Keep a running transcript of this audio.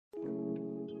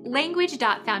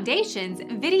Language.Foundation's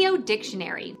Video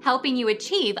Dictionary, helping you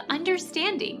achieve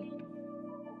understanding.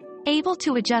 Able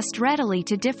to adjust readily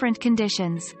to different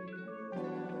conditions.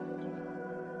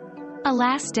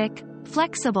 Elastic,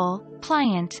 flexible,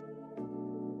 pliant.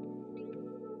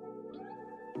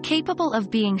 Capable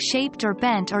of being shaped or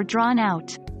bent or drawn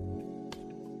out.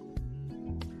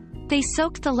 They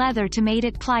soaked the leather to make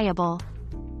it pliable.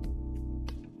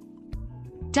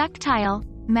 Ductile,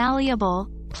 malleable,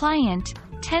 pliant,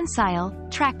 tensile,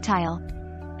 tractile.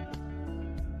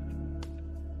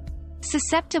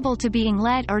 Susceptible to being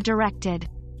led or directed.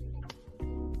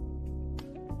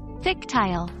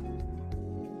 Thicktile.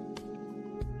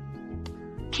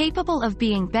 Capable of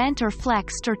being bent or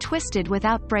flexed or twisted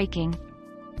without breaking.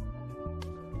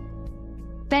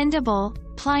 Bendable,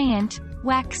 pliant,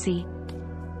 waxy.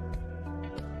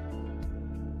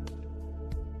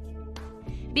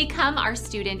 Become our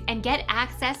student and get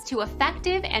access to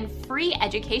effective and free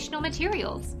educational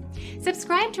materials.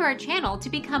 Subscribe to our channel to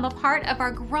become a part of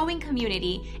our growing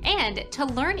community and to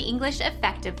learn English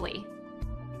effectively.